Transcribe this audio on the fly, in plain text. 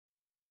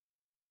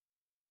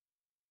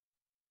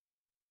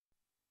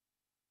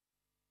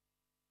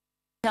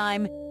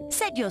Time,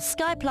 set your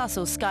Sky Plus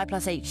or Sky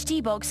Plus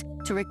HD box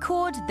to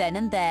record then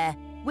and there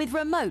with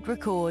remote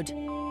record.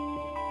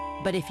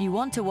 But if you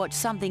want to watch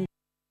something...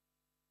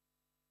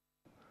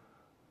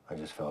 I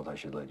just felt I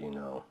should let you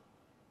know.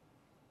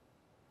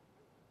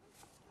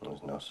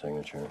 There's no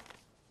signature.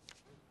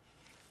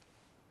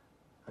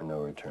 And no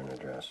return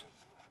address.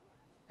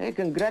 Hey,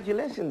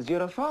 congratulations,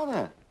 you're a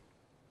father.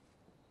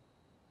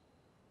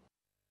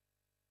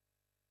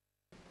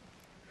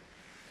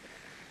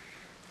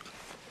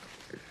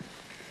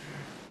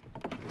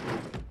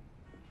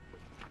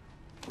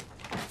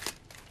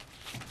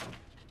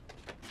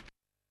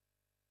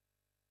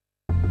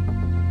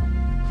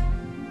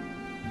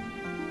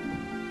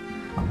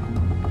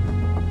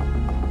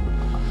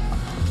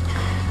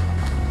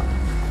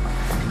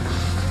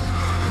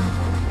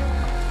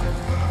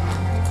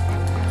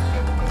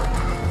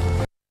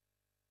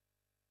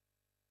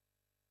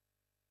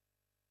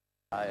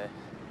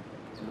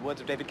 In the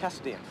words of David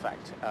Cassidy, in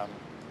fact,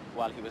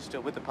 while he was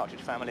still with the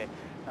Partridge Family,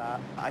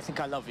 I think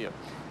I love you.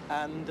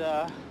 And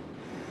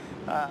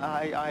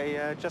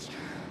I just...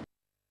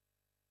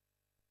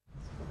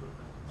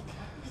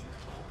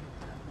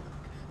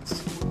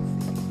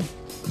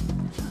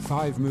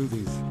 Five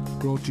movies,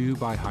 brought to you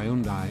by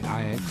Hyundai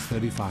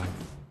iX35.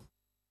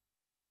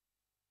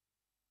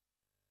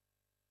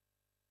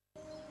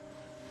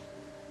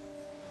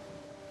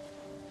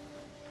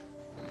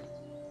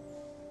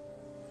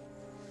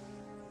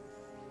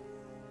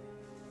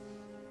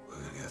 We're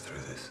gonna get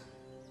through this.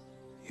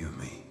 You and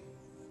me.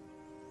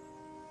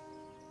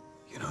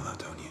 You know that,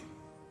 don't you?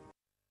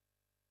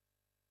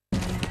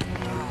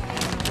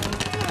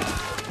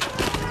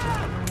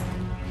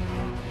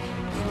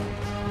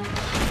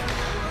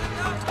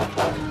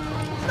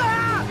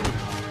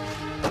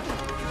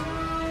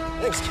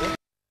 Thanks, kid.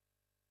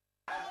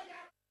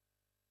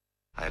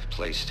 I have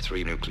placed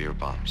 3 nuclear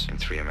bombs in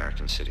 3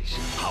 American cities.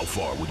 How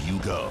far would you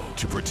go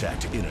to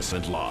protect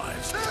innocent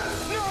lives?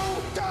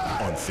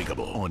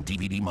 Unthinkable on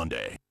DVD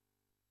Monday.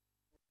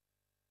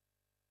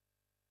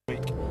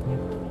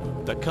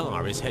 The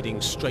car is heading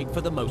straight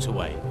for the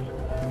motorway.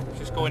 It's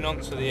just going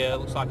on to the,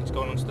 looks like it's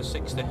going on to the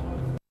 60.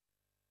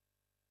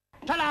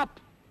 Shut up!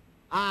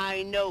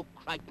 I know,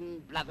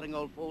 Crichton, blathering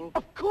old fool.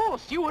 Of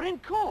course, you were in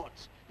court.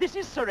 This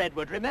is Sir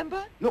Edward,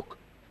 remember? Look,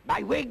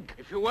 my wig.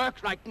 If you were,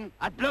 Crichton,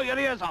 I'd blow your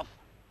ears off.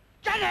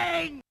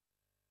 Jennings!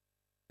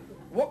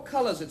 What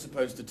colour's it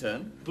supposed to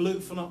turn? Blue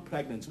for not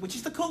pregnant, which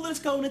is the colour it's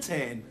going to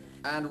turn.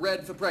 And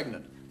red for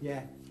pregnant?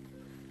 Yeah.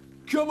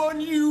 Come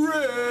on, you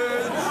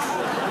red!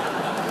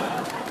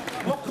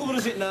 What colour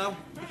is it now?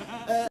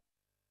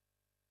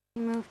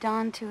 He moved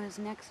on to his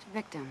next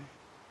victim.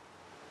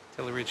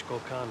 Till he reached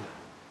Golconda.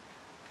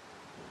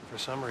 For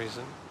some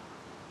reason,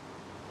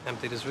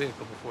 emptied his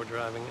vehicle before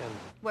driving in.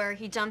 Where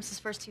he jumps his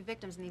first 2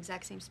 victims in the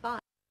exact same spot.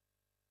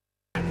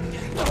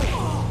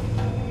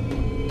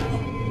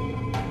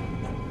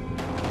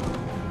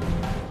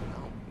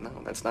 No,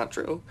 that's not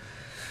true.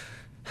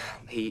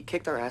 He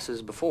kicked our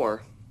asses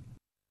before.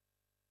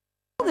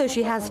 Although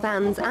she has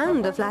fans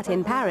and a flat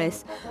in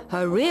Paris,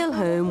 her real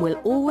home will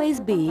always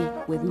be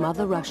with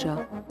Mother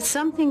Russia.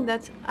 Something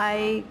that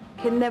I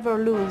can never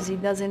lose.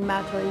 It doesn't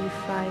matter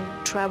if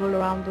I travel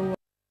around the world.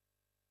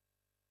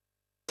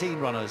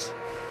 Runners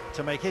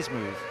to make his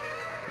move.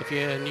 If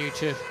you're new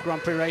to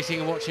Grand Prix racing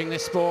and watching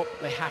this sport,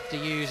 they have to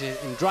use it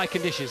in dry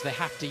conditions. They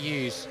have to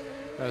use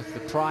both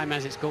the prime,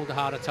 as it's called, the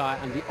harder tyre,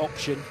 and the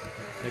option,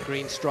 the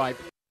green stripe.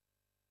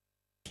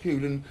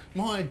 And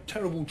my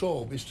terrible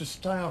job is to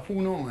stay up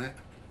all night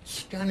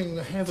scanning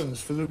the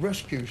heavens for the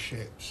rescue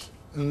ships,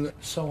 and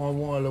so I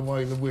while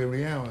away the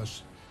weary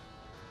hours.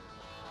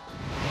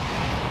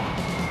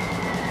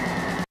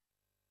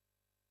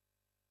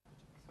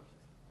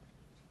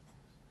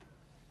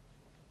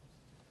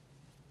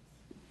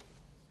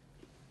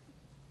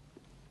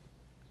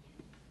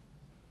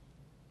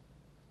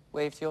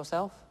 Wave to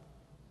yourself.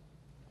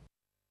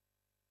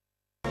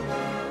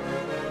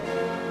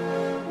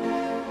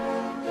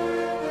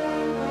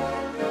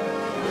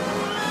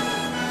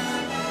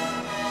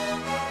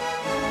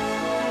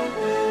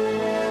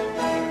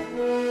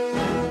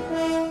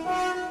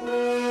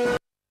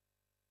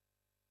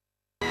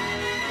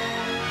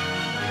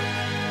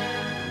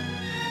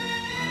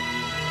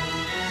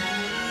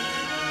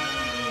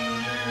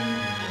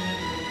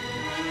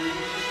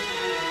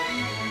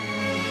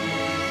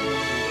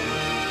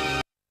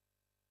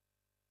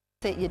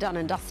 You're done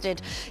and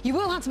dusted. You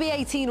will have to be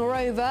 18 or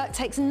over. It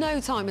takes no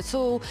time at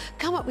all.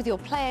 Come up with your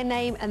player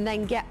name and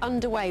then get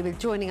underway with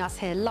joining us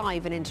here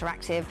live and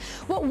interactive.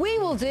 What we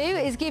will do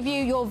is give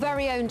you your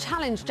very own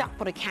challenge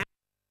jackpot account.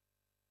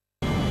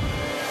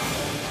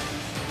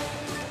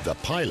 The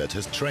pilot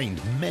has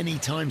trained many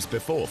times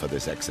before for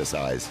this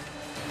exercise.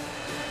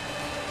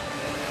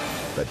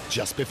 But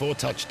just before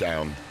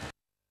touchdown,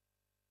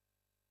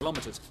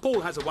 kilometers.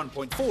 Paul has a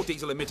 1.4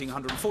 diesel emitting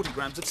 140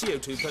 grams of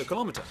CO2 per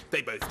kilometre.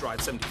 They both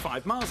drive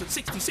 75 miles at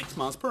 66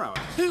 miles per hour.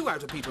 Who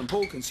out of Peter and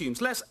Paul consumes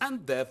less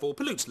and therefore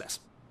pollutes less?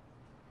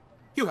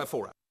 You have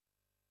 4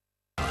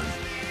 hours.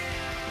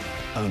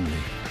 Only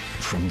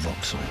from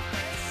Vauxhall.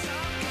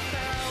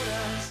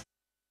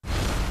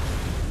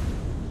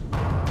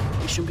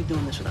 shouldn't be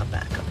doing this without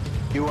backup.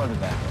 You are the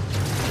backup.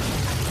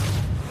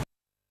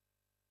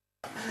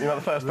 You're not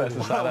the first person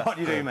to say that. What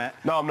do you do, mate?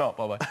 No, I'm not,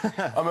 by the way.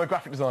 I'm a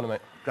graphic designer, mate.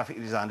 Graphic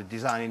designer,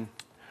 designing...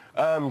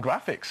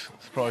 graphics,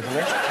 surprisingly.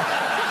 Yeah.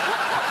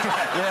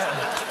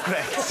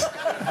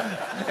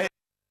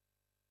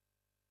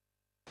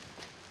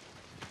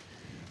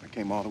 I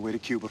came all the way to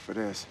Cuba for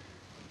this.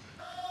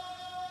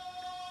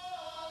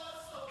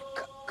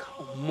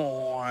 Come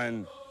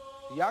on.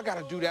 Y'all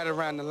gotta do that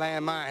around the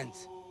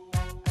landmines.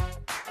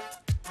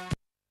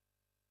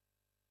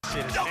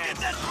 Shit is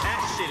nasty.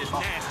 That shit is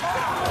nasty.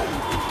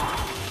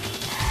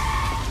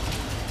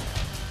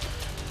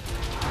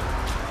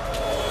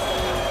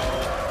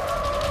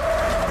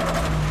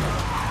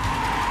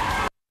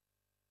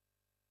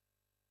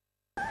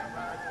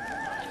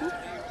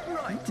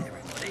 Right,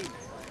 everybody.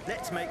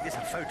 Let's make this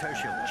a photo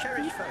shoot.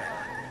 Cherish forever.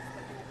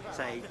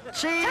 Say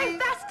cheese. Take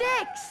the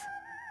sticks!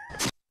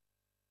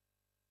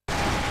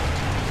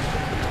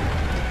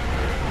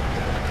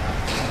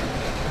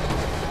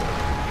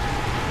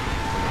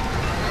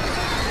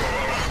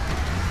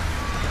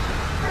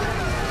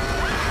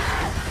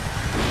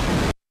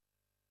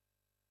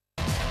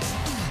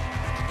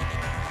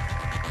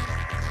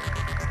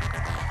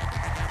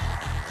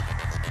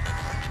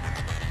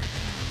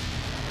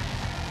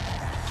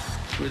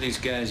 Who are these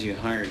guys you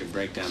hired to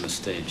break down the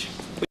stage?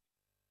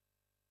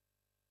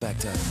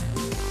 Factor.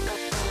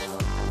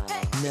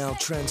 Now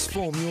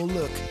transform your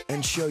look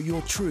and show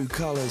your true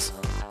colors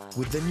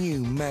with the new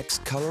Max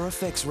Color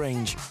Effects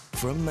range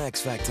from Max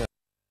Factor.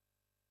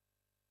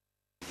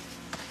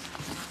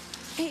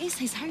 It is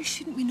his house.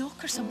 Shouldn't we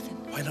knock or something?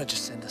 Why not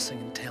just send a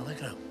singing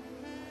telegram?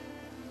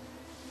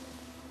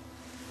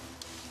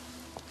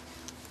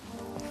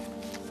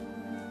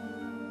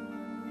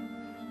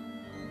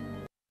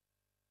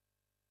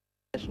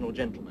 Professional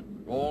gentlemen,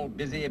 all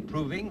busy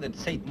proving that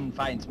Satan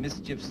finds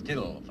mischief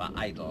still for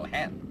idle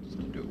hands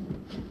to do.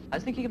 I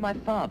was thinking of my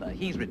father.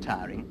 He's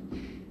retiring,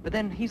 but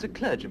then he's a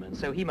clergyman,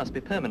 so he must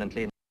be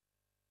permanently...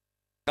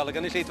 Cael y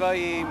gynulleidfa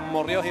I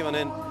morio hi fan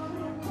hyn.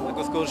 Ac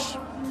wrth gwrs,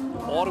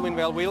 Orwyn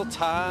fel Will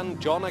Tan,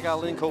 John ag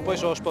Alun,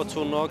 Cowboys Ross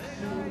Botwnog,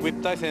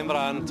 Wypdaeth yn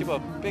fran. Ti'n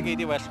bod, be gei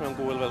di well mewn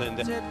gwyl fel hyn,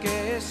 de?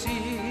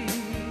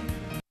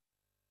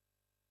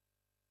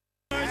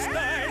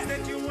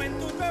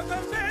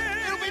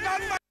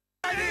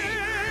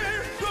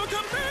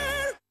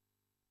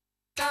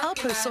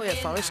 Alpo Soya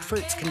Forest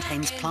Fruits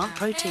contains plant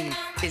protein,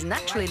 is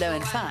naturally low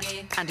in fat,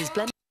 and is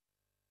blended...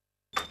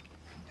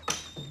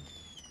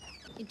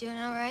 You doing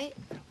all right?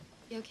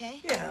 You okay?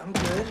 Yeah, I'm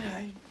good.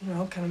 I,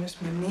 kind of miss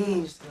my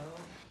knees,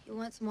 though. You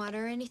want some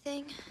water or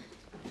anything?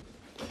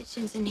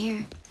 Kitchen's in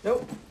here.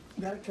 Nope,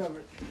 got it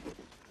covered.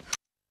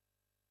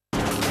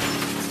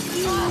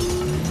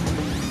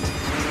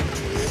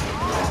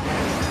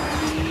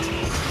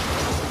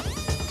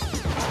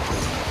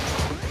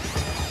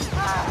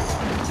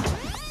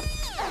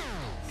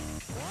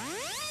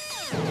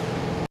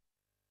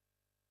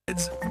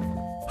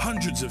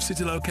 Hundreds of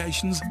city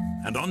locations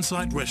and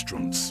on-site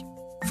restaurants.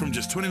 From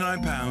just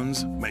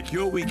 £29, make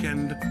your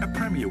weekend a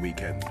Premier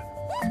weekend.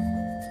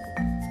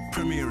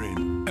 Premier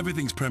Inn.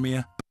 Everything's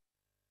Premier.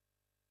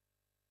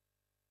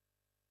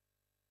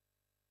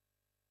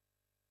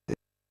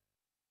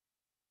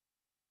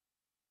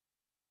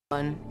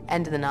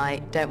 End of the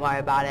night, don't worry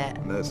about it.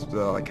 That's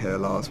like her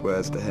last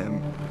words to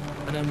him.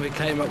 And then we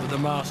came up with the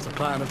master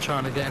plan of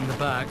trying to get in the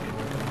bag.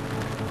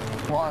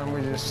 Why don't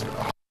we just...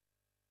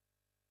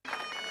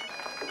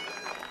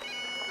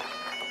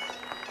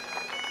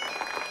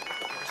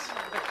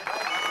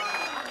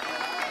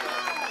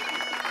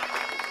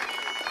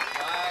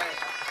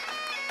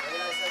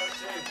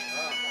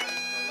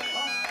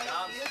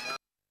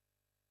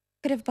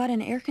 Could have bought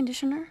an air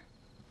conditioner.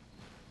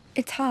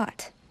 It's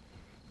hot.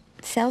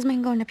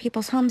 Salesmen go into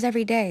people's homes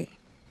every day.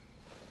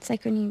 It's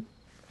like when you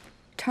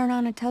turn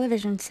on a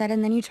television set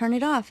and then you turn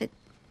it off.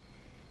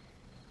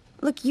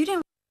 Look, you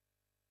didn't...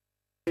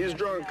 He's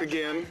drunk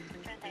again.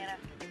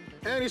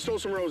 And he stole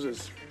some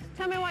roses.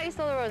 Tell me why you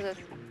stole the roses.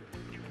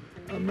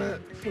 I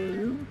meant for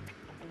you.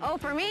 Oh,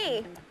 for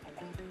me?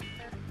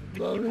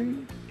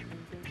 Loving.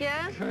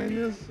 Yeah?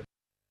 Kindness.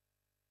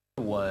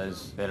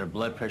 Was that her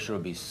blood pressure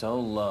would be so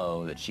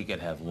low that she could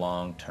have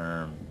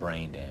long-term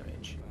brain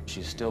damage.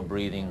 She's still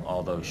breathing,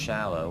 although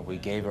shallow. We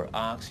gave her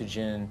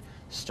oxygen,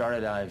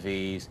 started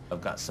IVs. I've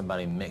got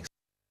somebody mixed.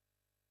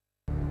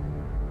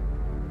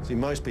 See,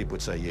 most people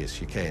would say yes,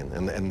 you can,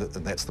 and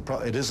that's the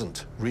problem. It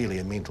isn't really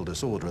a mental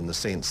disorder in the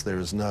sense there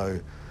is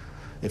no,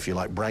 if you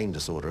like, brain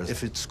disorder.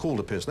 If it's called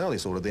a personality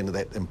disorder, then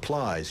that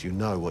implies you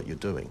know what you're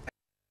doing.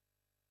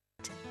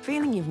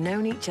 Feeling you've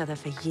known each other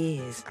for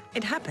years.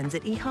 It happens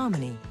at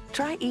eHarmony.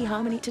 Try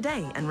eHarmony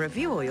today and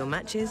review all your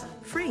matches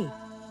free.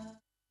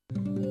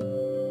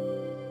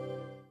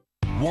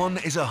 One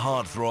is a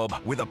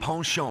heartthrob with a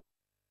penchant.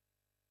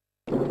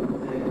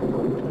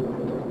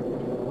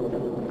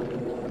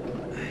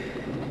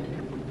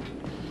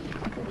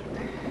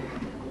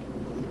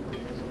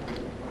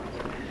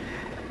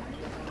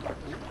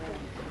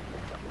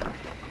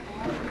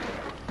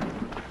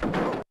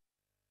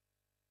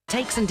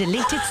 Takes and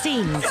deleted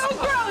scenes. So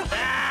gross!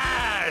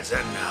 That's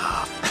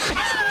enough.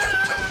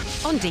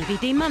 On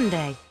DVD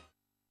Monday.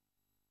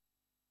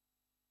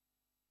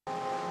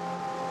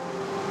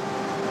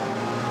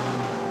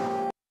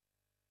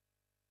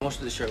 Most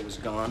of the shirt was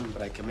gone,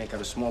 but I could make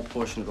out a small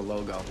portion of the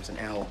logo. It was an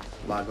L,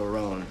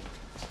 Lagarone.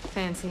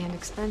 Fancy and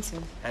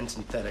expensive. And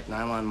synthetic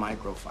nylon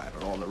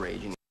microfiber, all the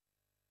rage.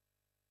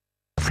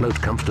 Float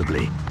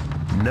comfortably.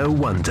 No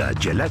wonder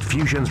Gillette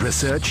Fusion's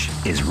research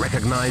is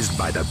recognized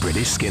by the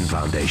British Skin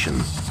Foundation.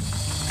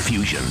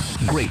 Fusion,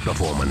 great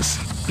performance,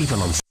 even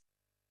on...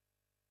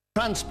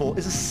 Transport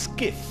is a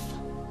skiff,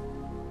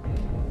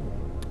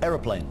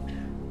 aeroplane,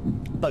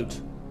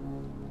 boat,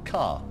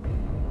 car,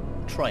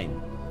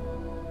 train,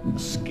 a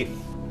skiff.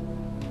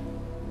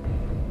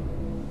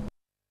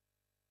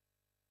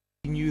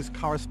 News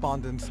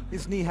correspondent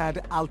is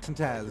Nihad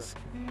Altantez.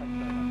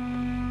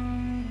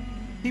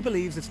 He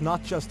believes it's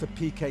not just the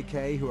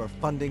PKK who are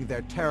funding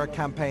their terror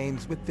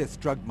campaigns with this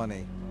drug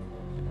money.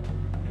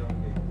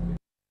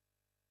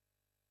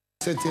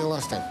 I said to you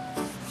last time,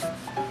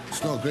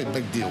 it's not a great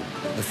big deal.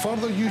 The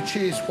further you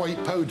chase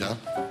white powder,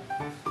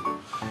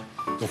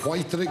 the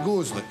whiter it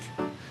goes, look.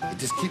 It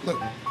just keeps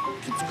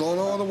going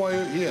all the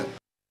way out here.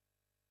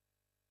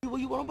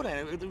 What you want with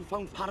it? We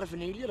found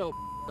paraphernalia or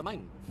the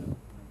mine.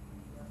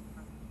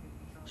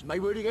 It's my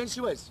word against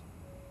you is.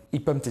 He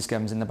bumped his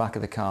gums in the back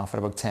of the car for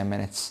about 10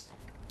 minutes.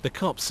 The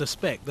cops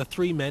suspect the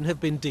three men have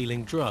been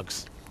dealing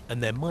drugs,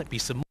 and there might be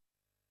some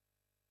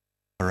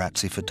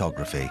paparazzi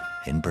photography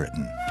in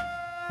Britain.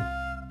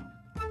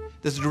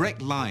 There's a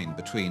direct line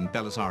between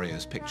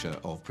Belisario's picture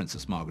of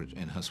Princess Margaret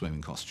in her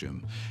swimming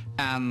costume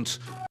and...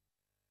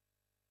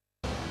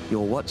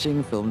 You're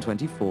watching Film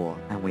 24,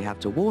 and we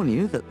have to warn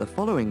you that the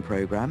following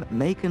programme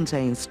may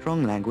contain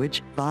strong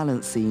language,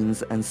 violent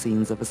scenes and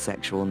scenes of a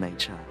sexual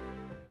nature.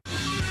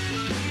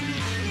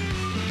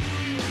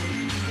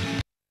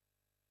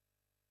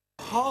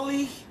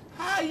 Holly,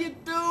 how you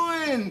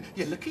doing?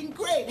 You're looking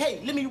great. Hey,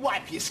 let me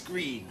wipe your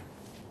screen.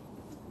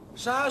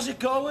 So how's it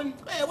going?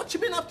 Hey, what you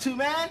been up to,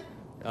 man?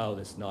 Oh,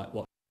 this night,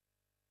 what?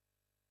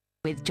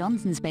 With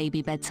Johnson's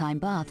Baby Bedtime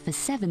Bath for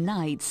 7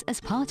 nights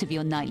as part of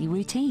your nightly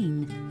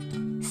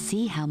routine.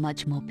 See how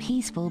much more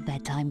peaceful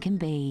bedtime can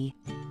be.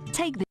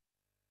 Take the...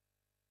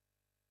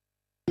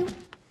 It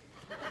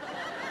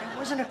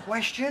wasn't a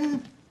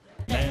question.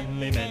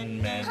 Manly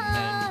men, men,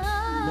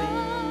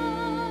 men.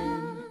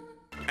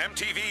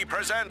 MTV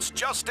presents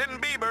Justin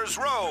Bieber's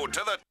Road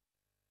to the...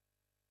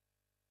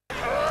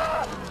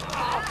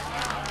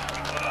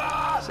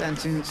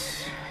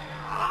 Sentence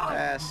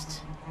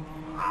passed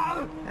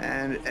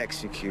and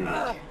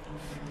executed.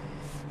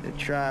 The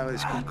trial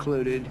is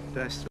concluded.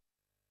 Best.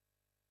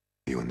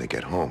 When they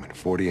get home in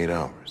 48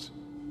 hours.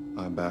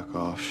 I back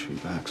off, she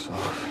backs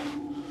off.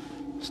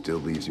 Still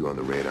leaves you on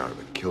the radar of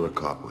a killer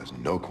cop who has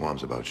no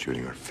qualms about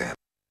shooting her family.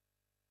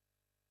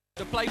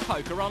 To play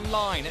poker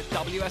online at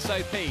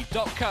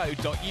wsop.co.uk.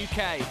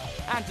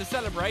 And to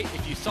celebrate,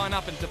 if you sign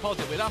up and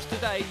deposit with us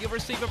today, you'll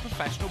receive a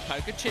professional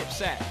poker chip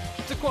set.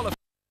 To qualify...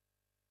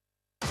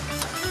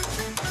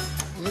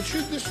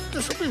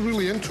 This will be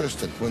really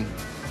interesting when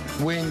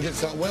Wayne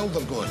gets that welder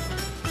going.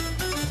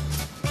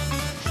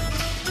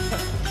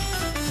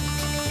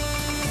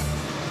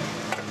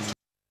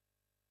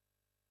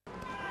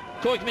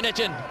 Koik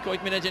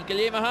minuten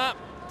geleverd.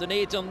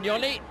 Doneet om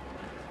Johnny.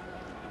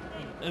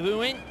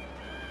 Wooing.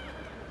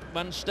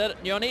 Munster,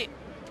 Johnny.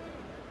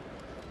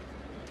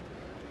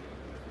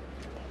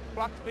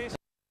 Black piece.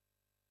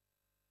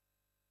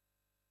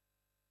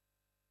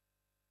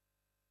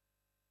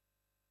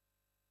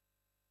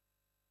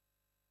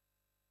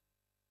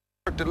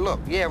 To look.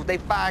 Yeah, if they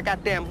fire a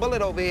goddamn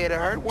bullet over here, it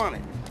hurt, won't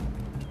it?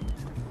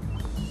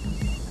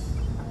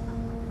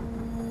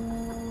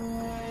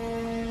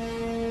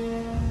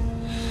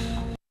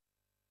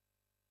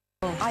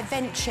 I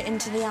venture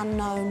into the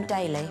unknown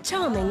daily.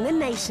 Charming the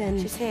nation.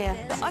 She's here.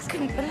 But I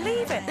couldn't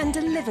believe it. And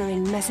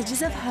delivering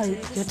messages of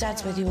hope. Your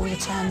dad's with you all the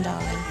time,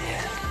 darling.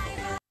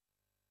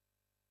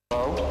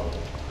 Hello?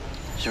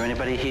 Is there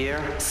anybody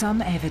here?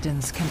 Some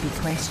evidence can be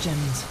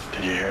questioned.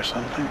 Did you hear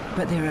something?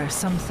 But there are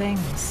some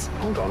things...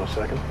 Hold on a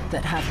second.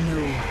 ...that have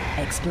no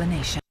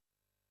explanation.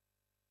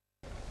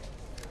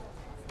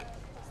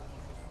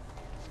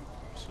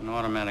 It's an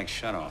automatic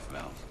shut-off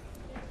valve.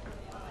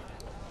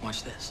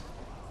 Watch this.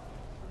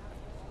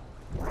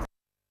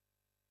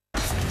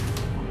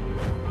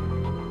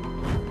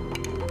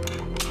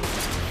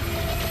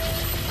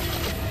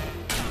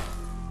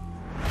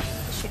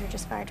 The shooter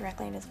just fired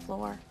directly into the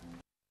floor.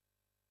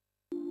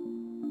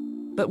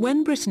 But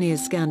when Brittany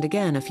is scanned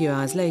again a few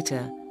hours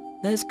later,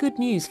 there's good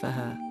news for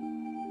her.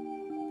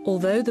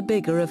 Although the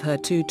bigger of her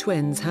two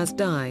twins has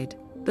died,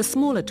 the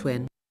smaller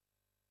twin...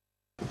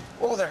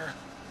 Oh, there.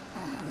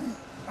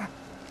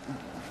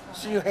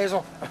 See you,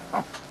 Hazel.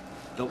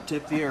 Don't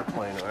tip the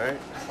airplane, all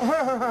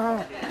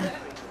right?